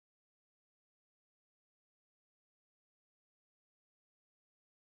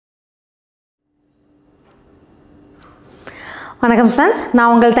வணக்கம் ஃப்ரெண்ட்ஸ்,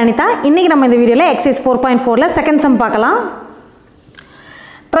 நான் உங்கள் தனிதா. இன்றைக்கி நம்ம இந்த வீடியோவில் எக்ஸசைஸ் 4.4ல செகண்ட் சம் பார்க்கலாம்.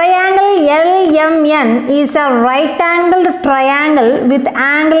 Triangle LMN is a right-angled triangle with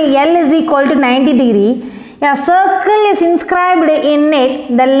angle L is equal to 90 degree. A circle is inscribed in it.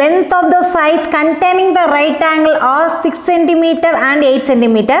 The length of the sides containing the right angle are 6 cm and 8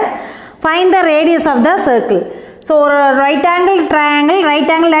 cm. Find the radius of the circle. So ஒரு right angle triangle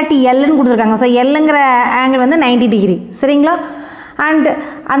right angle at எல்லுன்னு கொடுத்துருக்காங்க. So எல்லுங்கிற angle வந்து 90 degree, சரிங்களா? And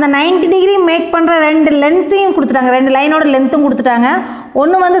அந்த 90 degree make பண்ணுற ரெண்டு லென்த்தையும் கொடுத்துட்டாங்க, ரெண்டு லைனோட லென்த்தும் கொடுத்துட்டாங்க.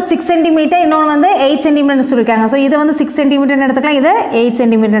 ஒன்று வந்து 6 சென்டிமீட்டர், இன்னொன்று வந்து 8 சென்டிமீட்டர்னு சொல்லியிருக்காங்க. ஸோ இது வந்து 6 சென்டிமீட்டர்னு எடுத்துக்கலாம், இது 8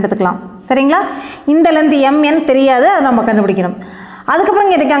 சென்டிமீட்டர் எடுத்துக்கலாம், சரிங்களா? இந்த லென்த் எம்என் தெரியாது, அதை நம்ம கண்டுபிடிக்கணும். அதுக்கப்புறம்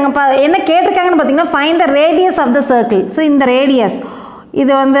கேட்டிருக்காங்க, என்ன கேட்டிருக்காங்கன்னு பார்த்தீங்கன்னா find the radius of the circle. So இந்த ரேடியஸ்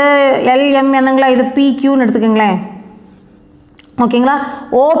இது வந்து எல்எம்என்னுங்களா, இது பிக்யூன்னு எடுத்துக்கோங்களேன், ஓகேங்களா?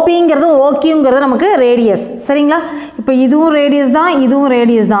 ஓபிங்கிறதும் ஓக்யூங்கிறது நமக்கு ரேடியஸ், சரிங்களா? இப்போ இதுவும் ரேடியஸ் தான், இதுவும்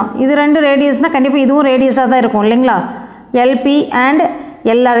ரேடியஸ் தான். இது ரெண்டு ரேடியஸ்னால் கண்டிப்பாக இதுவும் ரேடியஸாக தான் இருக்கும், இல்லைங்களா? எல்பி அண்ட்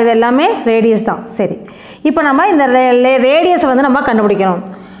எல்ஆர் இது எல்லாமே ரேடியஸ் தான். சரி, இப்போ நம்ம இந்த ரேடியஸை வந்து நம்ம கண்டுபிடிக்கணும்.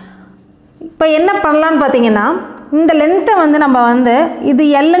 இப்போ என்ன பண்ணலான்னு பார்த்தீங்கன்னா, இந்த லென்த்தை வந்து நம்ம வந்து இது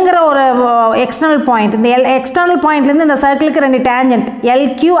எல்லுங்கிற ஒரு எக்ஸ்டர்னல் பாயிண்ட், இந்த எக்ஸ்டர்னல் பாயிண்ட்லேருந்து இந்த சர்க்கிளுக்கு ரெண்டு டேஞ்சன்ட்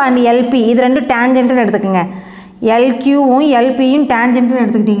எல்கியூ அண்ட் எல்பி, இது ரெண்டு டேஞ்சன்ட்னு எடுத்துக்கோங்க. எல்கியூவும் எல்பியும் டேஞ்சன்ட்னு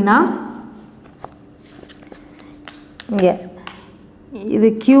எடுத்துக்கிட்டிங்கன்னா இங்கே இது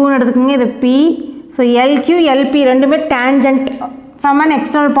கியூன்னு எடுத்துக்கோங்க, இது பி. ஸோ எல்கியூ எல்பி ரெண்டுமே tangent from an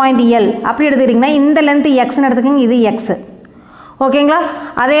external point L அப்படி எடுத்துக்கிட்டிங்கன்னா இந்த லென்த்து எக்ஸ்ன்னு எடுத்துக்கோங்க, இது எக்ஸு, ஓகேங்களா?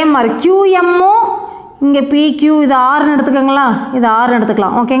 அதே மாதிரி கியூஎம்மும் இங்கே பிக்யூ இது ஆறுன்னு எடுத்துக்கோங்களா, இது ஆறுன்னு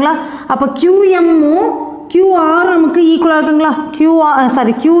எடுத்துக்கலாம், ஓகேங்களா? அப்போ கியூஎம்மும் கியூஆர் நமக்கு ஈக்குவலாக இருக்குங்களா?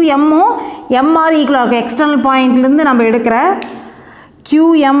 கியூஎம்மும் எம்ஆர் ஈக்குவலாக இருக்கும். எக்ஸ்டர்னல் பாயிண்ட்லேருந்து நம்ம எடுக்கிற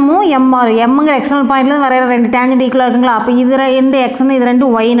கியூஎம்மும் எம்ஆர், எம்முங்கிற எக்ஸ்டர்னல் பாயிண்ட்லேருந்து வரைகிற ரெண்டு டேஞ்சன்ட் ஈக்குவலாக இருக்குங்களா? அப்போ இது ரெண்டு எக்ஸ்ன்னு இது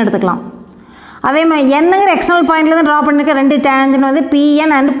ரெண்டு ஒய்ன்னு எடுத்துக்கலாம். அதே மாதிரி என்னங்கிற எக்ஸ்டர்னல் பாயிண்ட்லேருந்து ட்ரா பண்ணிருக்க ரெண்டு டேஞ்சன்ட் வந்து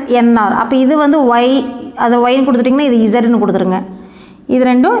பிஎன் அண்ட் என்ஆர். அப்போ இது வந்து ஒய், அதை ஒய்ன்னு கொடுத்துட்டிங்கன்னா இது இசட்னு கொடுத்துருங்க, இது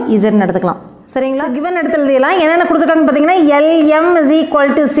ரெண்டும் இசட்னு எடுத்துக்கலாம், சரிங்களா? கிவன் எடுத்துலாம் என்னென்ன கொடுத்துருக்காங்க பார்த்தீங்கன்னா, LM is equal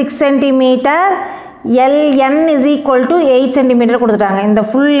to 6 centimetre, LN is equal to 8 centimetre கொடுத்துட்டாங்க. இந்த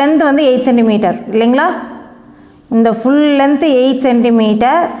ஃபுல் லென்த் வந்து 8 சென்டிமீட்டர் இல்லைங்களா? இந்த ஃபுல் லென்த் 8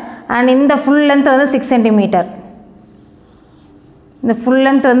 சென்டிமீட்டர் அண்ட் இந்த ஃபுல் லென்த் வந்து 6 சென்டிமீட்டர். இந்த ஃபுல்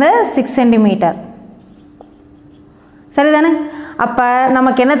லென்த் வந்து 6 சென்டிமீட்டர், சரிதானே? அப்போ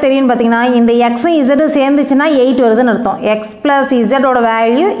நமக்கு என்ன தெரியும்னு பார்த்தீங்கன்னா, இந்த எக்ஸும் இசட்டும் சேர்ந்துச்சுன்னா 8 வருதுன்னு அர்த்தம். X plus இசட்டோட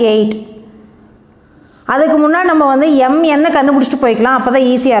value 8. அதுக்கு முன்னாடி நம்ம வந்து எம்என்னு கண்டுபிடிச்சிட்டு போய்க்கலாம், அப்போ தான்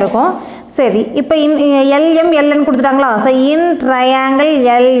ஈஸியாக இருக்கும். சரி, இப்போ LM LN கொடுத்துட்டாங்களா? So in triangle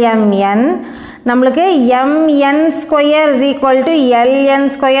LMN நம்மளுக்கு MN square is equal to LN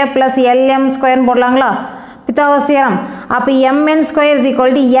square plus LM ஸ்கொயர்னு போடலாங்களா? Pythagoras theorem. அப்போ MN square is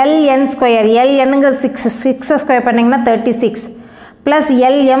equal to LN square, எல்என்னுங்கிற 6 square பண்ணிங்கன்னா 36 ப்ளஸ்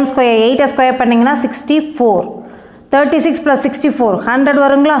எல்எம் ஸ்கொயர் 8 ஸ்கொயர் பண்ணிங்கன்னா 64. 36 ப்ளஸ் 64 100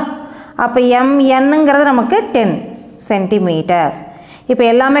 வருங்களா? அப்போ எம்என்னுங்கிறது நமக்கு 10 சென்டிமீட்டர். இப்போ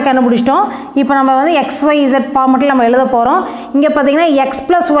எல்லாமே கண்டுபிடிச்சிட்டோம். இப்போ நம்ம வந்து XYZ ஃபார்மெட்டில் நம்ம எழுத போகிறோம். இங்கே பார்த்தீங்கன்னா எக்ஸ்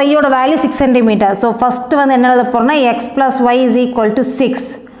ப்ளஸ் ஒய்யோட வேல்யூ 6 சென்டிமீட்டர். ஸோ ஃபஸ்ட்டு வந்து என்ன எழுத போகிறோம்னா X plus Y is equal to 6.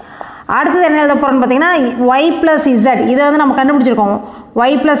 அடுத்தது என்ன எழுத போகிறோம்னு பார்த்தீங்கன்னா ஒய் ப்ளஸ் இசட், இதை வந்து நம்ம கண்டுபிடிச்சிருக்கோம்.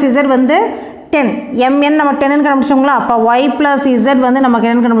 ஒய் ப்ளஸ் இசட் வந்து 10, எம்என் நம்ம 10ன்னு கண்டுபிடிச்சோங்களா? அப்போ ஒய் ப்ளஸ் இசட் வந்து நமக்கு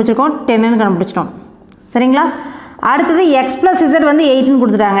என்னென்னு கண்டுபிடிச்சிருக்கோம், 10ன்னு கண்டுபிடிச்சிட்டோம், சரிங்களா? அடுத்தது எக்ஸ் ப்ளஸ் இசட் வந்து 8ன்னு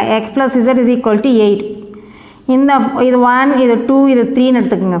கொடுத்துட்டாங்க. X plus Z is equal to 8. இந்த இது 1 இது 2 இது 3ன்னு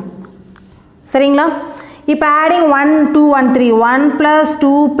எடுத்துக்கோங்க, சரிங்களா? இப்போ ஆடிங் 1 2 1 3 1 +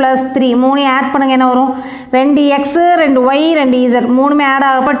 2 + 3 மூணு ஆட் பண்ணுங்கள், என்ன வரும்? 2 எக்ஸு 2 ஒய் 2 இசட் மூணுமே ஆட்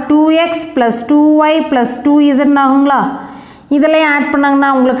ஆகிறப்ப 2x + 2y + 2z ஆகுங்களா? இதெல்லாம் ஆட்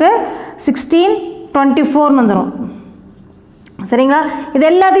பண்ணாங்கன்னா உங்களுக்கு 16 24 வந்துடும், சரிங்களா? இது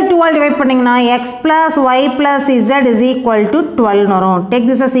எல்லாத்தையும் 2 ஆல் டிவைட் பண்ணிங்கன்னா X plus Y plus Z is equal to 12 வரும். Take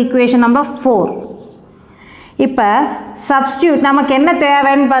this as equation number 4. இப்போ சப்ஸ்டியூட் நமக்கு என்ன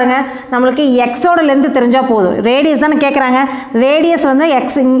தேவைன்னு பாருங்கள். நம்மளுக்கு எக்ஸோட லென்த்து தெரிஞ்சால் போதும். ரேடியஸ் தானே கேட்குறாங்க. ரேடியஸ் வந்து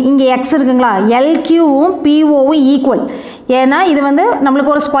எக்ஸ், இங்கே எக்ஸ் இருக்குங்களா? எல்கியூவும் பிஓவும் ஈக்குவல். ஏன்னா இது வந்து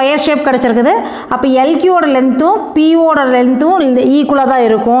நம்மளுக்கு ஒரு ஸ்கொயர் ஷேப் கிடச்சிருக்குது. அப்போ எல்கியூவோட லென்த்தும் பிஓட லென்த்தும் ஈக்குவலாக தான்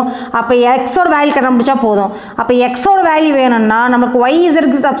இருக்கும். அப்போ எக்ஸோட வேல்யூ கண்டுபிடிச்சா போதும். அப்போ எக்ஸோட வேல்யூ வேணும்னா நமக்கு ஒய்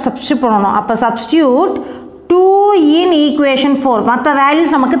இசட்க்கு சப்ஸ்டியூட் பண்ணணும். அப்போ சப்ஸ்டியூட் 2 இன் ஈக்குவேஷன் 4. மற்ற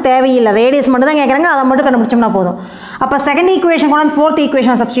வேல்யூஸ் நமக்கு தேவையில்லை, ரேடியஸ் மட்டும் தான் கேட்குறாங்க, அதை மட்டும் கண்டுபிடிச்சோம்னா போதும். அப்போ செகண்ட் ஈக்குவேஷன் கொண்டு வந்து ஃபோர்த்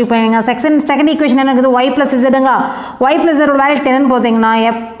ஈக்குவேஷன் சப்ஸ்டியூட் பண்ணுங்க. செகண்ட் ஈக்குவேஷன் என்ன இருக்குது? Y plus இசட்டுங்களா? Y plus Z value 10ன்னு போட்டிங்கன்னா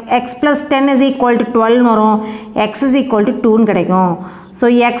X plus 10 is equal to 12 வரும். எக்ஸ் இஸ் ஈக்குவல் டு 2ன்னு கிடைக்கும். ஸோ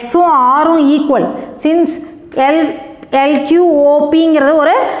எக்ஸும் ஆரும் ஈக்குவல். சின்ஸ் LQOPங்கிறது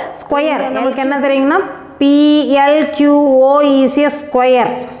ஒரு ஸ்கொயர். நமக்கு என்ன தெரியுங்கன்னா PLQO is a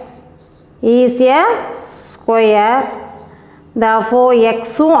square. Therefore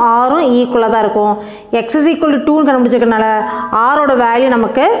xும் rும் ஈக்குவலாக தான் இருக்கும். x is equal to 2 கண்டுபிடிச்சிருக்கனால rோட value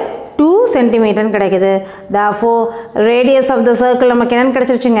நமக்கு 2 சென்டிமீட்டர்னு கிடைக்குது. Therefore radius of the circle நமக்கு என்னன்னு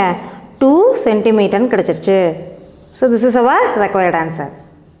கிடைச்சிருச்சுங்க 2 சென்டிமீட்டர்னு கிடைச்சிருச்சு. So this is our required answer.